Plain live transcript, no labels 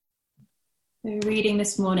The reading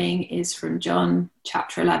this morning is from John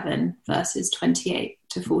chapter 11, verses 28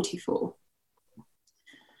 to 44.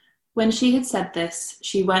 When she had said this,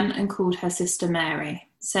 she went and called her sister Mary,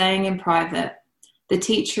 saying in private, "The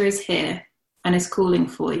teacher is here and is calling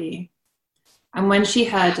for you." And when she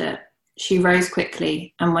heard it, she rose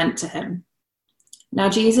quickly and went to him. Now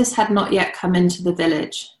Jesus had not yet come into the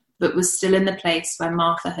village, but was still in the place where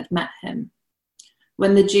Martha had met him.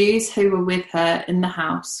 When the Jews who were with her in the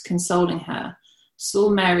house, consoling her, saw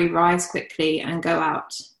Mary rise quickly and go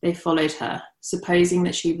out, they followed her, supposing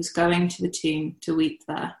that she was going to the tomb to weep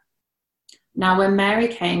there. Now when Mary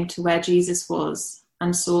came to where Jesus was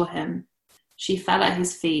and saw him, she fell at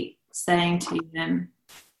his feet, saying to him,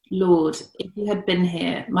 "Lord, if you had been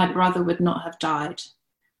here, my brother would not have died."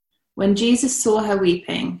 When Jesus saw her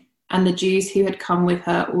weeping, and the Jews who had come with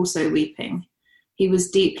her also weeping, he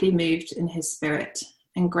was deeply moved in his spirit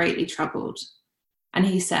and greatly troubled. And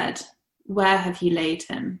he said, "Where have you laid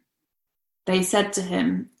him?" They said to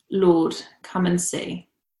him, "Lord, come and see."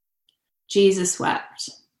 Jesus wept.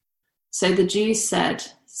 So the Jews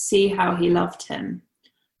said, "See how he loved him."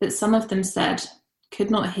 But some of them said,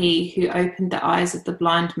 "Could not he who opened the eyes of the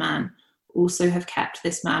blind man also have kept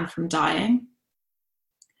this man from dying?"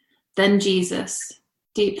 Then Jesus,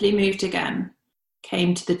 deeply moved again,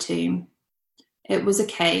 came to the tomb. It was a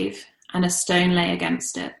cave, and a stone lay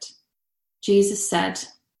against it. Jesus said,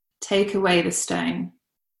 "Take away the stone."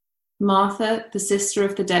 Martha, the sister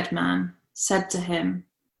of the dead man, said to him,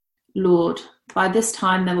 "Lord, by this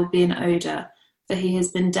time there will be an odor, for he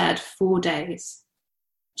has been dead 4 days."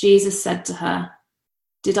 Jesus said to her,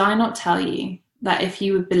 "Did I not tell you that if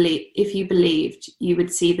you believed, you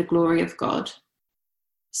would see the glory of God?"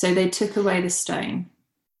 So they took away the stone.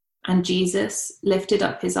 And Jesus lifted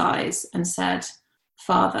up his eyes and said,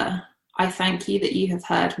 "Father, I thank you that you have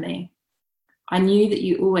heard me. I knew that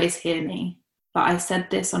you always hear me, but I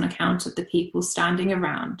said this on account of the people standing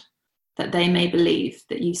around, that they may believe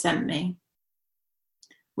that you sent me."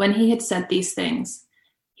 When he had said these things,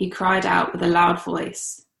 he cried out with a loud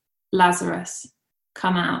voice, "Lazarus,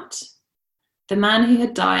 come out." The man who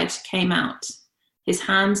had died came out, his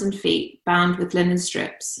hands and feet bound with linen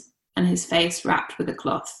strips, and his face wrapped with a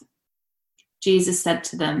cloth. Jesus said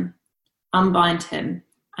to them, "Unbind him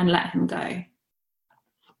and let him go."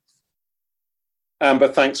 Amber,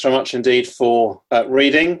 thanks very much indeed for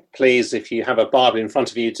reading. Please, if you have a Bible in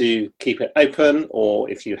front of you, do keep it open, or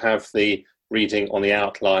if you have the reading on the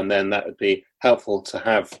outline, then that would be helpful to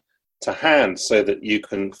have to hand so that you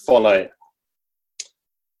can follow.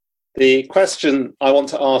 The question I want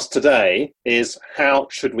to ask today is, how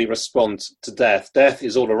should we respond to death? Death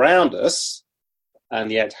is all around us,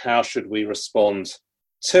 and yet how should we respond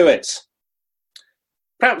to it?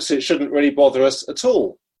 Perhaps it shouldn't really bother us at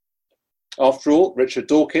all. After all, Richard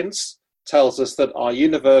Dawkins tells us that our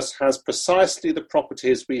universe has precisely the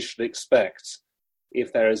properties we should expect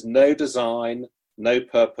if there is no design, no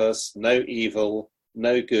purpose, no evil,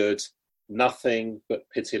 no good, nothing but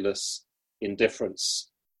pitiless indifference.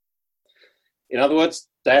 In other words,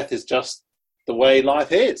 death is just the way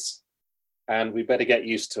life is, and we better get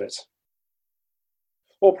used to it.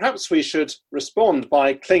 Or perhaps we should respond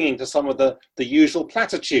by clinging to some of the usual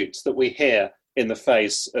platitudes that we hear in the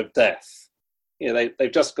face of death. You know,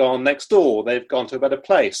 they've just gone next door, they've gone to a better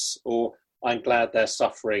place, or I'm glad their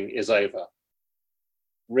suffering is over.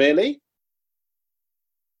 Really?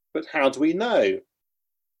 But how do we know?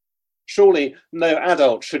 Surely no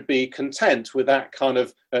adult should be content with that kind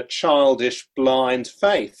of childish, blind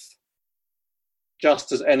faith.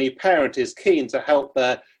 Just as any parent is keen to help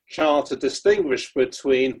their child to distinguish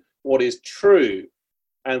between what is true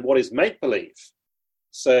and what is make-believe,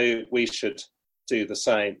 so we should do the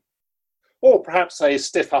same. Or perhaps a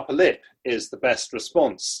stiff upper lip is the best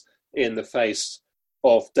response in the face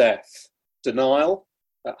of death. Denial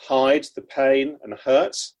that hides the pain and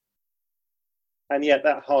hurt. And yet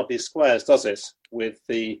that hardly squares, does it, with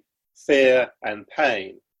the fear and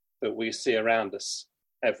pain that we see around us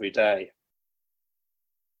every day.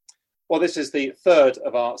 Well, this is the third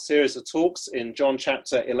of our series of talks in John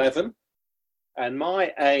chapter 11. And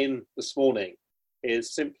my aim this morning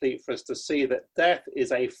is simply for us to see that death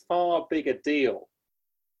is a far bigger deal.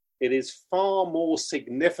 It is far more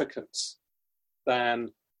significant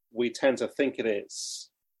than we tend to think it is.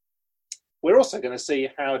 We're also going to see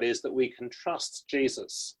how it is that we can trust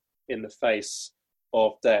Jesus in the face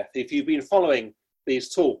of death. If you've been following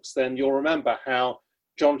these talks, then you'll remember how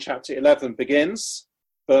John chapter 11 begins.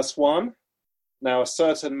 Verse 1, "Now a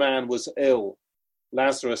certain man was ill,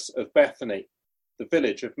 Lazarus of Bethany, the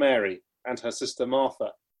village of Mary and her sister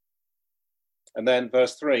Martha." And then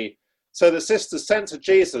verse 3, So the sisters sent to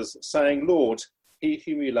Jesus saying, Lord, he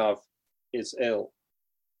whom you love is ill.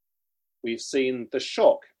 We've seen the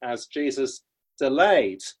shock as Jesus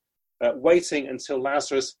delayed, waiting until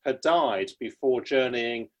Lazarus had died before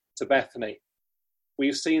journeying to Bethany.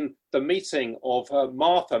 We've seen the meeting of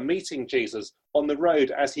Martha meeting Jesus on the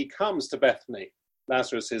road as he comes to Bethany,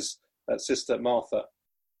 Lazarus' sister Martha.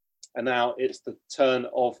 And now it's the turn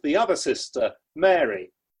of the other sister,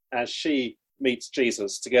 Mary, as she meets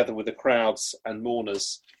Jesus together with the crowds and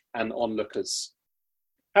mourners and onlookers.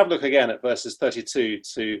 Have a look again at verses 32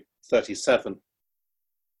 to 37.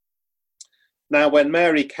 Now when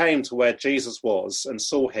Mary came to where Jesus was and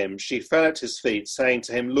saw him, she fell at his feet, saying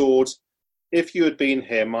to him, Lord, if you had been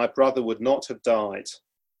here, my brother would not have died.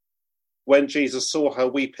 When Jesus saw her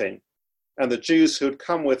weeping, and the Jews who had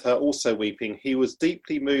come with her also weeping, he was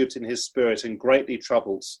deeply moved in his spirit and greatly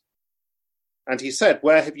troubled. And he said,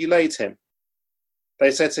 Where have you laid him?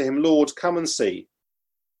 They said to him, Lord, come and see.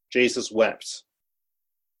 Jesus wept.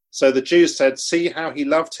 So the Jews said, See how he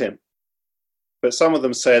loved him. But some of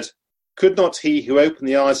them said, Could not he who opened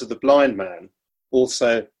the eyes of the blind man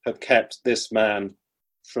also have kept this man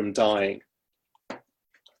from dying?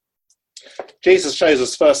 Jesus shows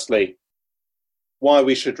us, firstly, why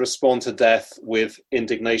we should respond to death with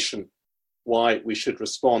indignation. Why we should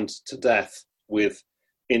respond to death with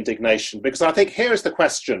indignation. Because I think here is the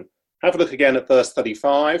question. Have a look again at verse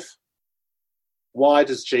 35. Why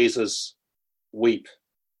does Jesus weep?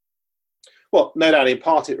 Well, no doubt in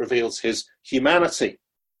part it reveals his humanity,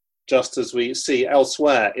 just as we see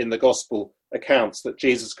elsewhere in the gospel accounts that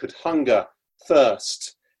Jesus could hunger,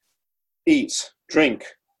 thirst, eat, drink,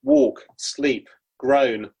 walk, sleep,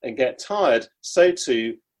 groan, and get tired, so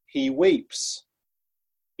too he weeps.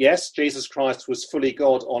 Yes, Jesus Christ was fully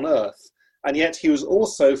God on earth, and yet he was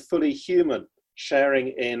also fully human, sharing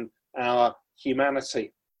in our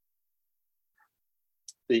humanity.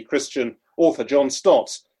 The Christian author John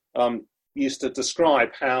Stott used to describe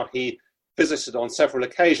how he visited on several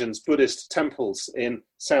occasions Buddhist temples in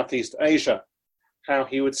Southeast Asia, how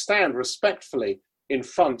he would stand respectfully in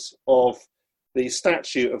front of the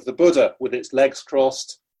statue of the Buddha with its legs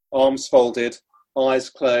crossed, arms folded, eyes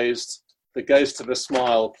closed, the ghost of a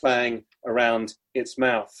smile playing around its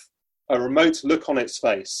mouth, a remote look on its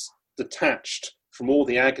face, detached from all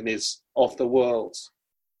the agonies of the world.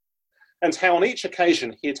 And how on each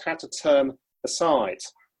occasion he had to turn aside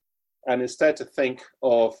and instead to think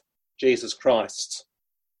of Jesus Christ,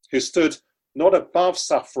 who stood not above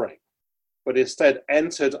suffering, but instead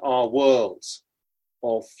entered our world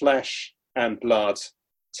of flesh and blood,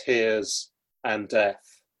 tears and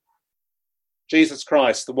death. Jesus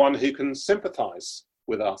Christ, the one who can sympathize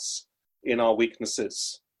with us in our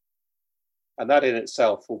weaknesses. And that in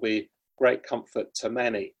itself will be great comfort to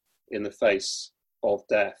many in the face of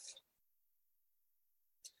death.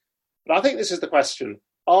 But I think this is the question,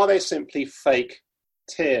 are they simply fake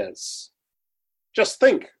tears? Just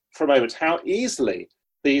think for a moment how easily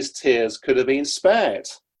these tears could have been spared.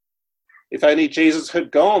 If only Jesus had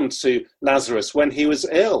gone to Lazarus when he was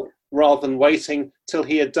ill, rather than waiting till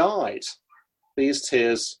he had died, these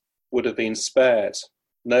tears would have been spared.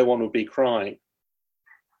 No one would be crying.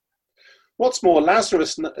 What's more,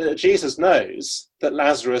 Jesus knows that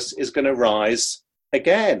Lazarus is going to rise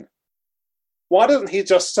again. Why doesn't he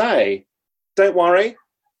just say, don't worry,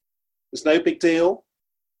 there's no big deal,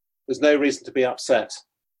 there's no reason to be upset?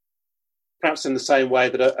 Perhaps in the same way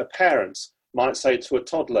that a parent might say to a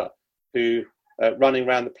toddler who, running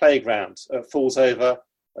around the playground, falls over,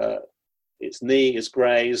 its knee is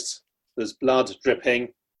grazed, there's blood dripping.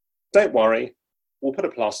 Don't worry, we'll put a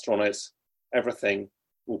plaster on it, everything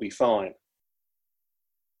will be fine.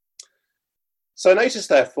 So notice,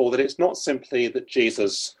 therefore, that it's not simply that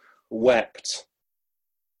Jesus wept.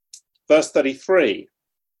 Verse 33,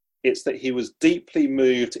 it's that he was deeply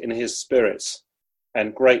moved in his spirit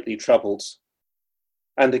and greatly troubled.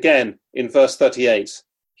 And again, in verse 38,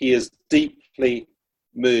 he is deeply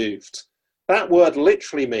moved. That word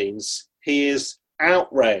literally means he is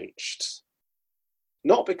outraged.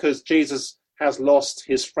 Not because Jesus has lost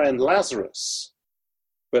his friend Lazarus,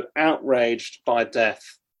 but outraged by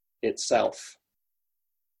death itself.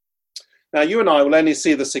 Now, you and I will only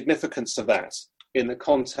see the significance of that in the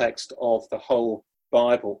context of the whole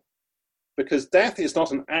Bible, because death is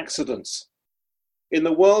not an accident. In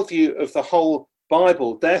the worldview of the whole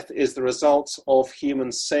Bible, death is the result of human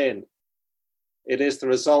sin. It is the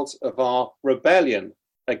result of our rebellion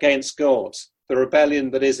against God, the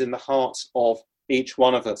rebellion that is in the heart of each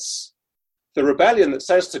one of us. The rebellion that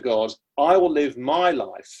says to God, I will live my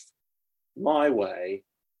life, my way,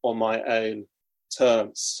 on my own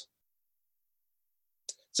terms.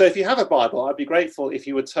 So if you have a Bible, I'd be grateful if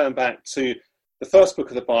you would turn back to the first book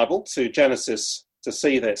of the Bible, to Genesis, to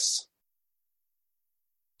see this.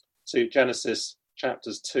 To Genesis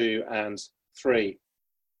chapters 2 and 3.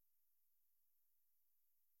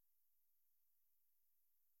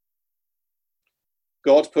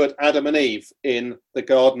 God put Adam and Eve in the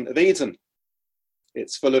Garden of Eden.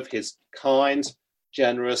 It's full of his kind,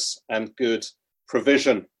 generous, and good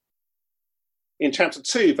provision. In chapter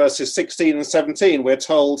 2, verses 16 and 17, we're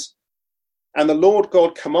told, "And the Lord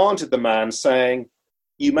God commanded the man, saying,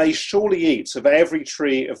 You may surely eat of every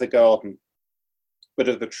tree of the garden, but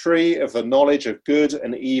of the tree of the knowledge of good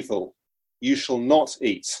and evil you shall not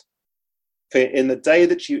eat. For in the day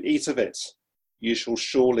that you eat of it, you shall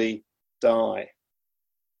surely die."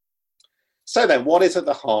 So then, what is at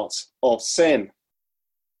the heart of sin?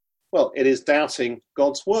 Well, it is doubting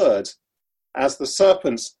God's word. As the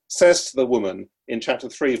serpent says to the woman in chapter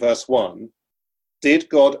 3, verse 1, did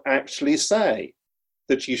God actually say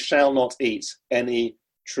that you shall not eat any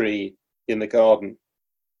tree in the garden?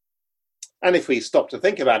 And if we stop to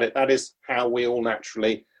think about it, that is how we all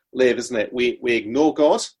naturally live, isn't it? We ignore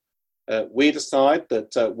God. We decide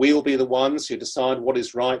that we'll be the ones who decide what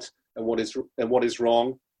is right and what is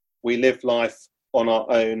wrong. We live life on our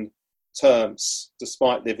own terms,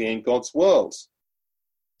 despite living in God's world.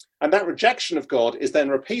 And that rejection of God is then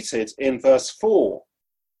repeated in verse 4,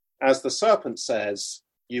 as the serpent says,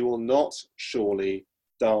 "You will not surely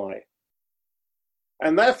die."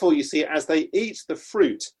 And therefore, you see, as they eat the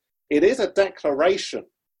fruit, it is a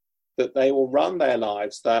declaration that they will run their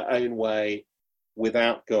lives their own way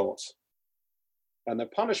without God. And the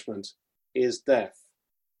punishment is death,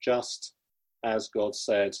 just as God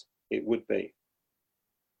said it would be.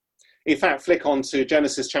 In fact, flick on to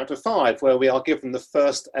Genesis chapter 5, where we are given the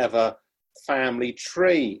first ever family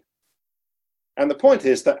tree. And the point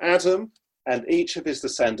is that Adam and each of his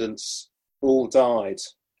descendants all died.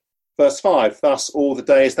 Verse 5, thus all the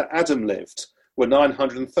days that Adam lived were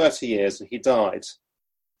 930 years and he died.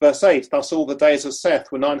 Verse 8, thus all the days of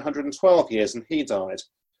Seth were 912 years and he died.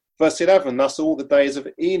 Verse 11, thus all the days of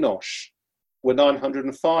Enosh were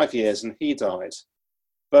 905 years and he died.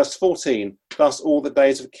 Verse 14, thus all the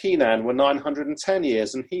days of Kenan were 910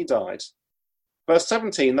 years and he died. Verse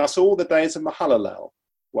 17, thus all the days of Mahalalel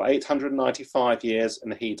were 895 years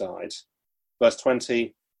and he died. Verse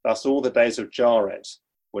 20, thus all the days of Jared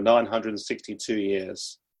were 962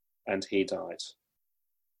 years and he died.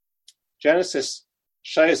 Genesis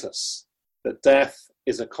shows us that death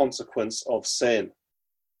is a consequence of sin.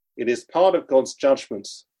 It is part of God's judgment.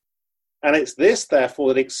 And it's this,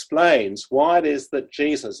 therefore, that explains why it is that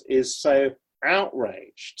Jesus is so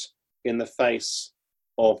outraged in the face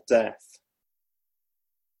of death.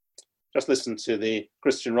 Just listen to the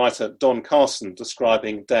Christian writer Don Carson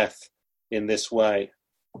describing death in this way.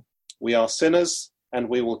 We are sinners and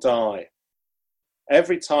we will die.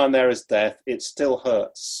 Every time there is death, it still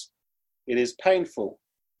hurts. It is painful.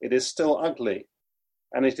 It is still ugly.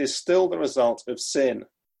 And it is still the result of sin.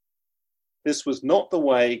 This was not the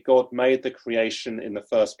way God made the creation in the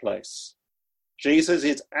first place. Jesus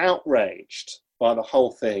is outraged by the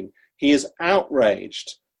whole thing. He is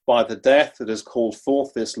outraged by the death that has called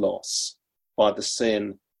forth this loss, by the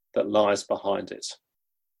sin that lies behind it.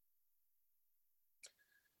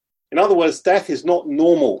 In other words, death is not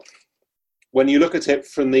normal when you look at it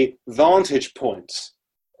from the vantage point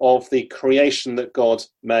of the creation that God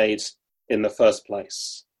made in the first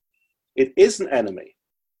place. It is an enemy.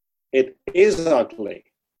 It is ugly.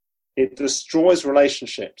 It destroys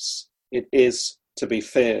relationships. It is to be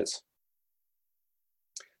feared.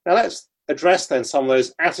 Now let's address then some of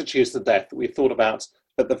those attitudes to death that we thought about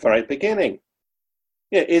at the very beginning.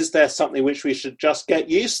 Is there something which we should just get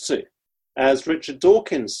used to, as Richard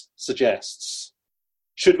Dawkins suggests?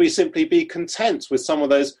 Should we simply be content with some of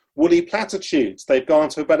those woolly platitudes? They've gone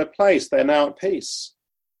to a better place. They're now at peace.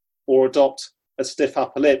 Or adopt a stiff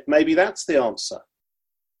upper lip? Maybe that's the answer.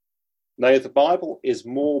 No, the Bible is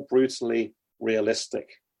more brutally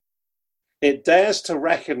realistic. It dares to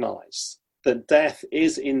recognize that death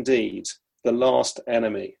is indeed the last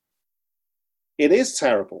enemy. It is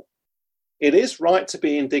terrible. It is right to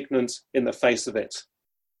be indignant in the face of it.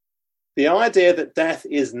 The idea that death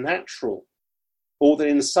is natural, or that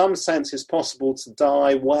in some sense it's possible to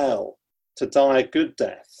die well, to die a good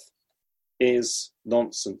death, is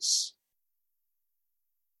nonsense.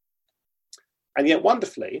 And yet,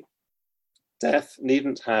 wonderfully, death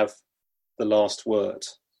needn't have the last word.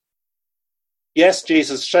 Yes,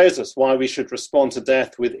 Jesus shows us why we should respond to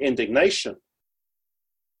death with indignation.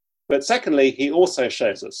 But secondly, he also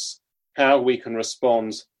shows us how we can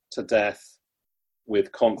respond to death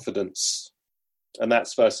with confidence. And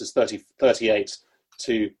that's verses 38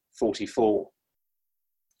 to 44.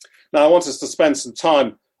 Now, I want us to spend some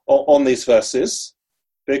time on these verses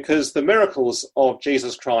because the miracles of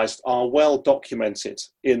Jesus Christ are well documented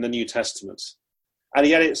in the New Testament. And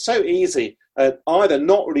yet it's so easy either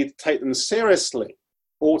not really to take them seriously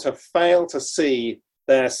or to fail to see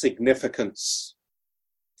their significance.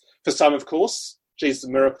 For some, of course, Jesus'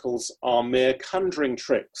 miracles are mere conjuring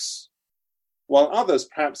tricks, while others,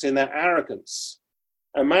 perhaps in their arrogance,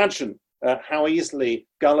 imagine how easily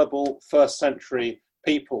gullible first century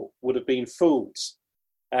people would have been fooled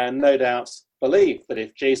and no doubt believed that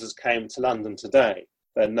if Jesus came to London today,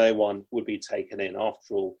 then no one would be taken in.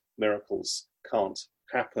 After all, miracles can't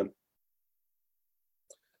happen.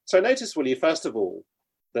 So notice, will you, first of all,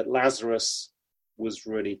 that Lazarus was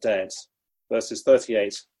really dead. Verses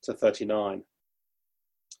 38 to 39.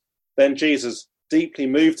 Then Jesus, deeply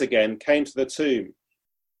moved again, came to the tomb.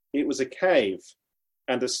 It was a cave,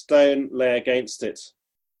 and a stone lay against it.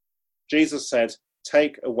 Jesus said,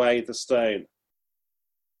 "Take away the stone."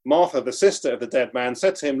 Martha, the sister of the dead man,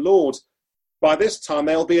 said to him, "Lord, by this time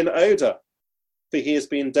there will be an odour, for he has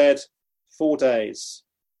been dead 4 days."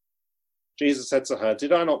 Jesus said to her,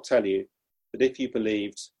 "Did I not tell you that if you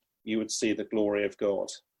believed, you would see the glory of God?"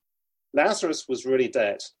 Lazarus was really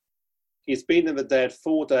dead. He's been in the dead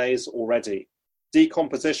 4 days already.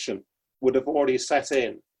 Decomposition would have already set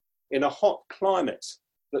in a hot climate.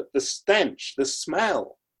 The stench, the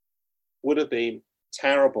smell would have been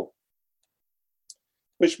terrible.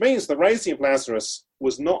 Which means the raising of Lazarus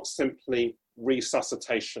was not simply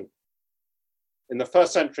resuscitation. In the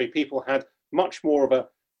first century, people had much more of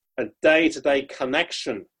a day-to-day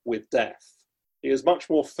connection with death. It was much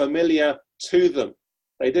more familiar to them.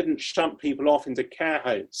 They didn't shunt people off into care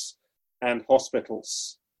homes and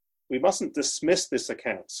hospitals. We mustn't dismiss this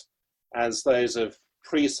account as those of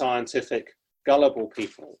pre-scientific, gullible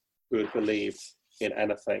people who had believed in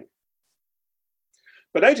anything.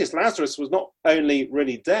 But notice Lazarus was not only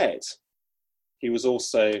really dead, he was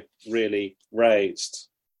also really raised.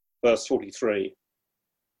 Verse 43.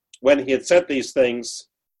 When he had said these things,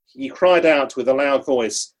 he cried out with a loud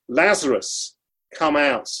voice, "Lazarus, come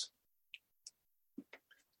out."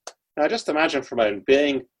 Now just imagine for a moment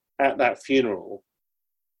being at that funeral,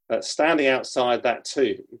 standing outside that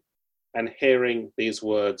tomb and hearing these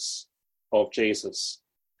words of Jesus.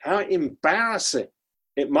 How embarrassing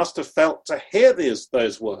it must have felt to hear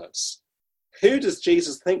those words. Who does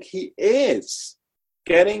Jesus think he is,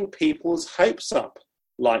 getting people's hopes up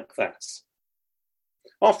like that?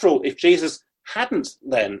 After all, if Jesus hadn't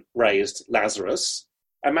then raised Lazarus,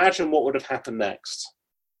 imagine what would have happened next.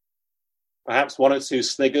 Perhaps one or two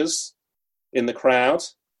sniggers in the crowd.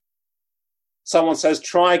 Someone says,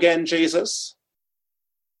 "Try again, Jesus."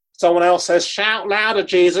 Someone else says, "Shout louder,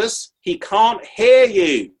 Jesus. He can't hear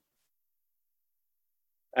you."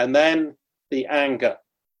 And then the anger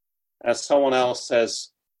as someone else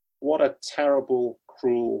says, "What a terrible,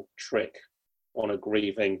 cruel trick on a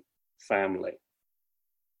grieving family."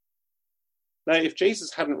 Now, if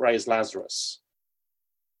Jesus hadn't raised Lazarus,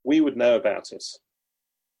 we would know about it.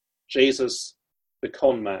 Jesus, the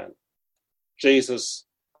con man. Jesus,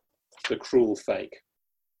 the cruel fake.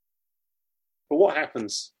 But what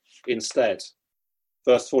happens instead?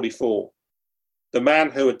 Verse 44. The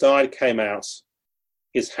man who had died came out,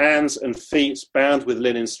 his hands and feet bound with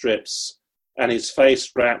linen strips, and his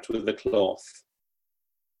face wrapped with a cloth.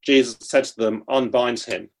 Jesus said to them, "Unbind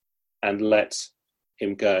him and let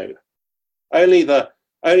him go." Only the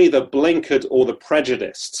blinkered or the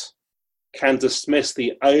prejudiced can dismiss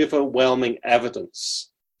the overwhelming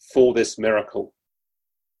evidence for this miracle.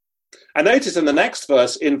 And notice in the next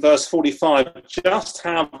verse, in verse 45, just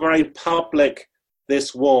how very public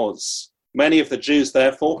this was. Many of the Jews,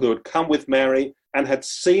 therefore, who had come with Mary and had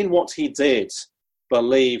seen what he did,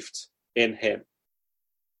 believed in him.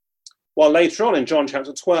 While later on in John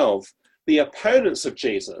chapter 12, the opponents of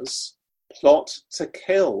Jesus plot to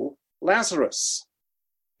kill Lazarus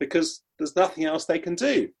because there's nothing else they can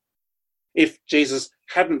do. If Jesus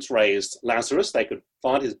hadn't raised Lazarus, they could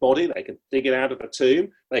find his body, they could dig it out of the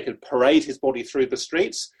tomb, they could parade his body through the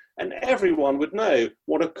streets, and everyone would know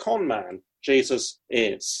what a con man Jesus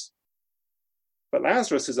is. But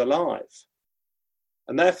Lazarus is alive,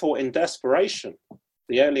 and therefore in desperation,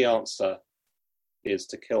 the only answer is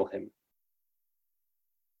to kill him.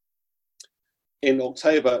 In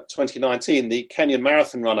October 2019, the Kenyan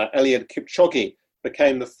marathon runner Eliud Kipchoge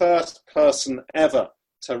became the first person ever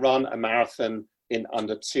to run a marathon in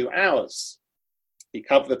under 2 hours. He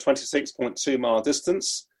covered the 26.2 mile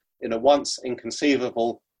distance in a once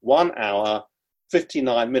inconceivable 1 hour,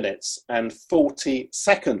 59 minutes and 40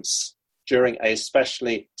 seconds during a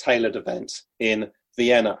specially tailored event in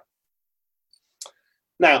Vienna.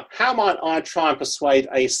 Now, how might I try and persuade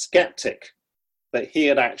a skeptic that he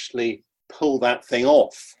had actually pulled that thing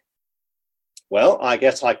off? Well, I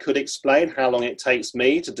guess I could explain how long it takes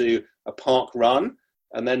me to do a park run,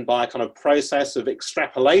 and then by a kind of process of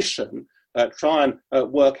extrapolation, try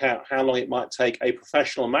and work out how long it might take a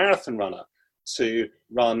professional marathon runner to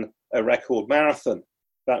run a record marathon.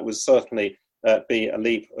 That would certainly be a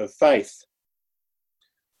leap of faith.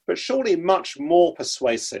 But surely much more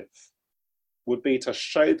persuasive would be to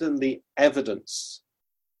show them the evidence,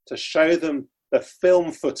 to show them the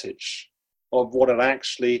film footage of what had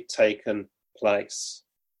actually taken place.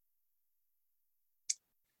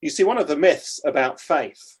 You see, one of the myths about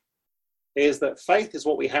faith is that faith is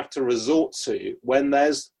what we have to resort to when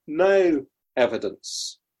there's no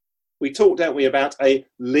evidence. We talk, don't we, about a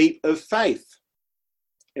leap of faith.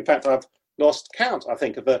 In fact, I've lost count, I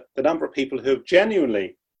think, of the number of people who have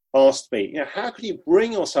genuinely asked me, how can you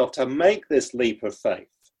bring yourself to make this leap of faith?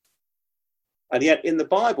 And yet in the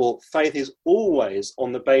Bible, faith is always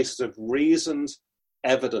on the basis of reasoned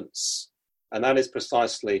evidence. And that is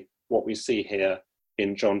precisely what we see here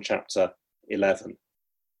in John chapter 11.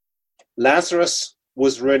 Lazarus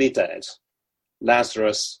was really dead.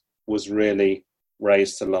 Lazarus was really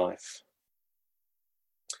raised to life.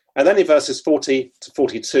 And then in verses 40 to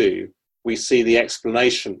 42, we see the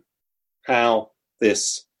explanation how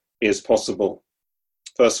this is possible.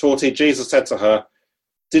 Verse 40, Jesus said to her,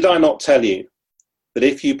 "Did I not tell you that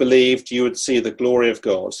if you believed, you would see the glory of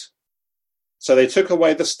God?" So they took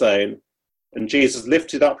away the stone, and Jesus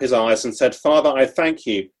lifted up his eyes and said, "Father, I thank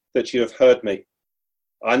you that you have heard me.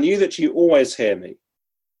 I knew that you always hear me,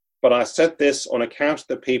 but I said this on account of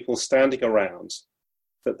the people standing around,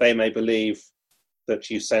 that they may believe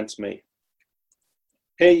that you sent me."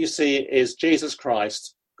 Here you see is Jesus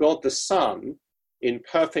Christ, God the Son, in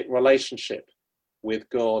perfect relationship with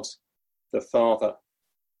God the Father,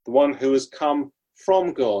 the one who has come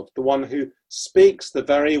from God, the one who speaks the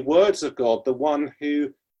very words of God, the one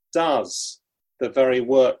who does the very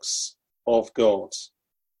works of God,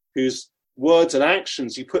 whose words and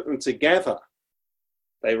actions, you put them together,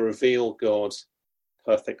 they reveal God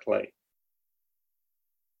perfectly.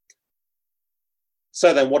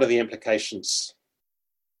 So then, what are the implications?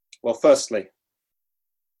 Well, firstly,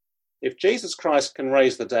 if Jesus Christ can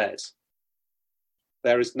raise the dead,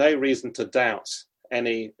 there is no reason to doubt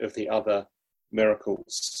any of the other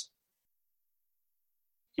miracles.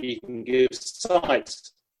 He can give sight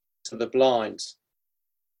to the blind.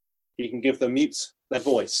 He can give the mute their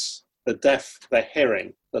voice, the deaf their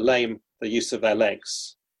hearing, the lame the use of their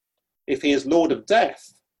legs. If he is Lord of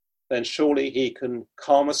death, then surely he can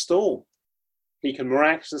calm a storm. He can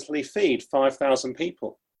miraculously feed 5,000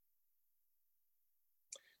 people.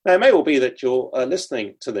 Now, it may well be that you're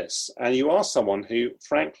listening to this and you are someone who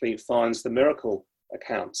frankly finds the miracle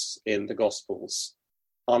accounts in the Gospels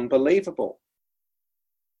unbelievable.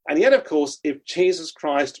 And yet, of course, if Jesus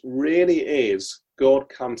Christ really is God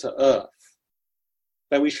come to earth,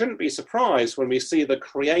 then we shouldn't be surprised when we see the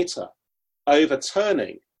Creator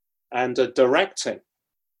overturning and directing,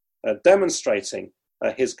 demonstrating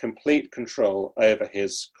his complete control over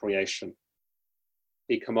his creation.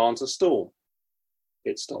 He commands a storm,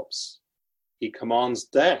 it stops. He commands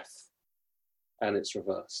death, and it's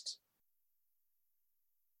reversed.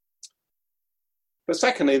 But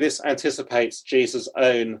secondly, this anticipates Jesus'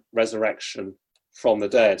 own resurrection from the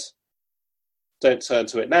dead. Don't turn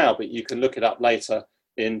to it now, but you can look it up later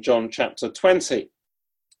in John chapter 20.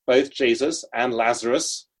 Both Jesus and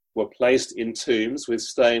Lazarus were placed in tombs with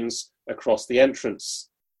stones across the entrance,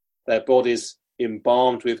 their bodies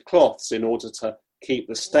embalmed with cloths in order to keep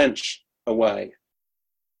the stench away.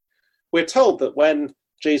 We're told that when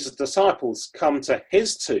Jesus' disciples come to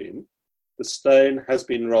his tomb, the stone has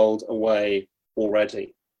been rolled away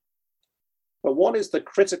already. But what is the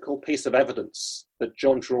critical piece of evidence that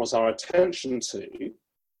John draws our attention to?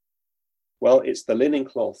 Well, it's the linen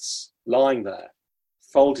cloths lying there,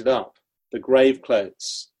 folded up, the grave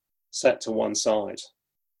clothes set to one side.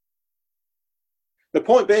 The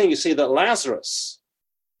point being, you see, that Lazarus,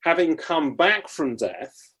 having come back from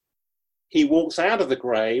death, he walks out of the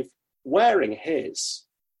grave wearing his,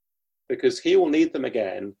 because he will need them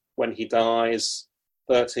again when he dies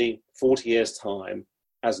 30, 40 years' time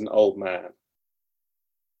as an old man.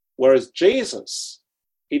 Whereas Jesus,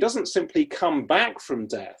 he doesn't simply come back from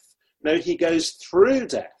death. No, he goes through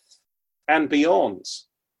death and beyond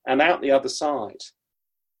and out the other side.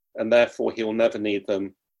 And therefore, he will never need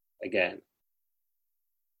them again.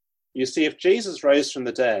 You see, if Jesus rose from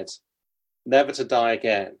the dead, never to die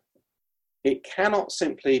again, it cannot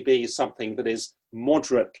simply be something that is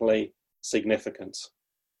moderately significant.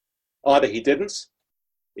 Either he didn't,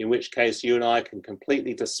 in which case you and I can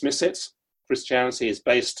completely dismiss it. Christianity is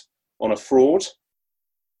based on a fraud,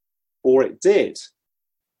 or it did,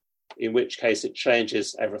 in which case it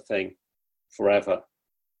changes everything forever.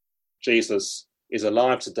 Jesus is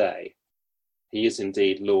alive today. He is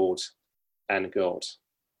indeed Lord and God.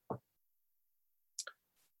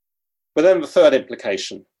 But then the third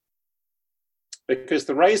implication, because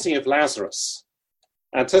the raising of Lazarus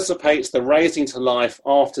anticipates the raising to life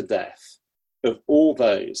after death of all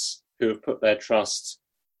those who have put their trust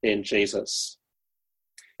in Jesus.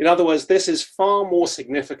 In other words, this is far more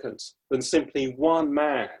significant than simply one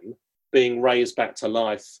man being raised back to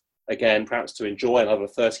life again, perhaps to enjoy another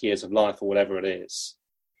 30 years of life or whatever it is.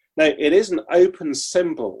 No, it is an open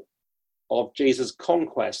symbol of Jesus'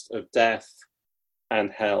 conquest of death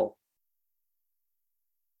and hell.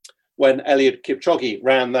 When Eliud Kipchoge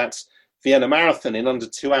ran that Vienna Marathon in under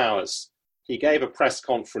 2 hours, he gave a press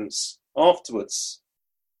conference afterwards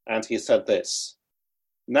and he said this: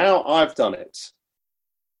 "Now I've done it,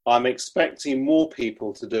 I'm expecting more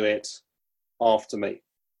people to do it after me."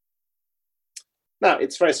 Now,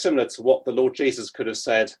 it's very similar to what the Lord Jesus could have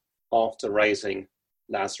said after raising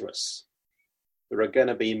Lazarus. There are going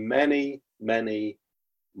to be many, many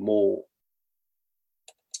more.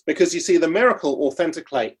 Because you see, the miracle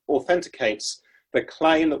authenticates the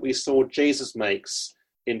claim that we saw Jesus makes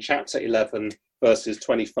in chapter 11, verses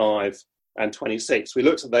 25 and 26. We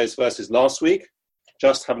looked at those verses last week.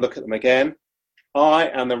 Just have a look at them again. "I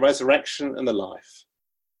am the resurrection and the life.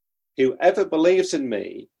 Whoever believes in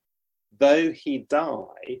me, though he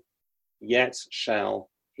die, yet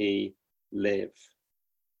shall he live."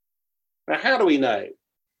 Now, how do we know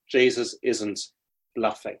Jesus isn't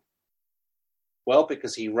bluffing? Well,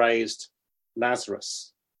 because he raised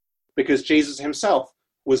Lazarus. Because Jesus himself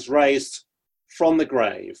was raised from the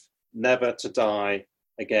grave, never to die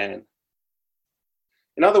again.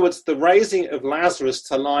 In other words, the raising of Lazarus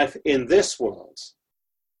to life in this world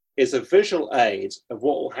is a visual aid of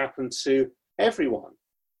what will happen to everyone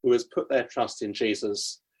who has put their trust in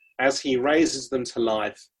Jesus as he raises them to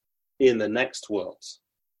life in the next world.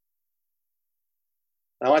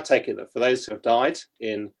 Now, I take it that for those who have died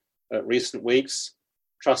in recent weeks,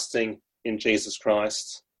 trusting in Jesus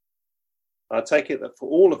Christ, I take it that for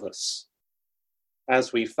all of us,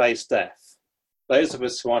 as we face death, those of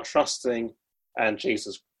us who are trusting in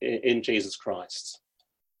Jesus Christ,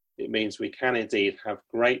 it means we can indeed have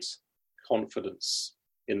great confidence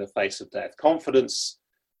in the face of death. Confidence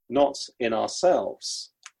not in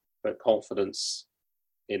ourselves, but confidence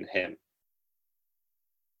in him.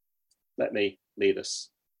 Let me lead us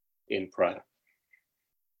in prayer.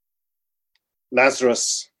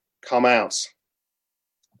 Lazarus, come out.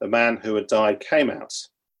 The man who had died came out,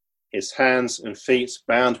 his hands and feet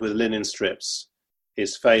bound with linen strips,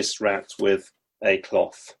 his face wrapped with a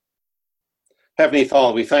cloth. Heavenly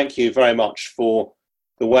Father, we thank you very much for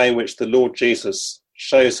the way in which the Lord Jesus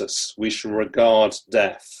shows us we should regard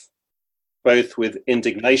death, both with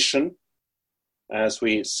indignation, as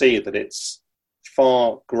we see that it's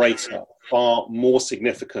far greater, far more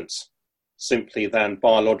significant simply than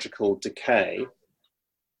biological decay,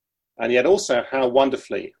 and yet also how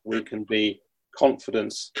wonderfully we can be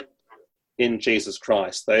confident in Jesus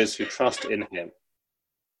Christ, those who trust in him,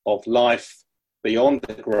 of life beyond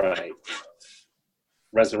the grave,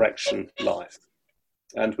 resurrection life.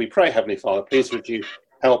 And we pray, Heavenly Father, please would you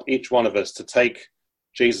help each one of us to take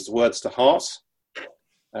Jesus' words to heart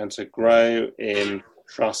and to grow in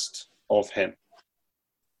trust of him.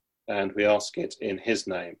 And we ask it in his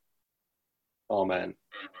name. Amen.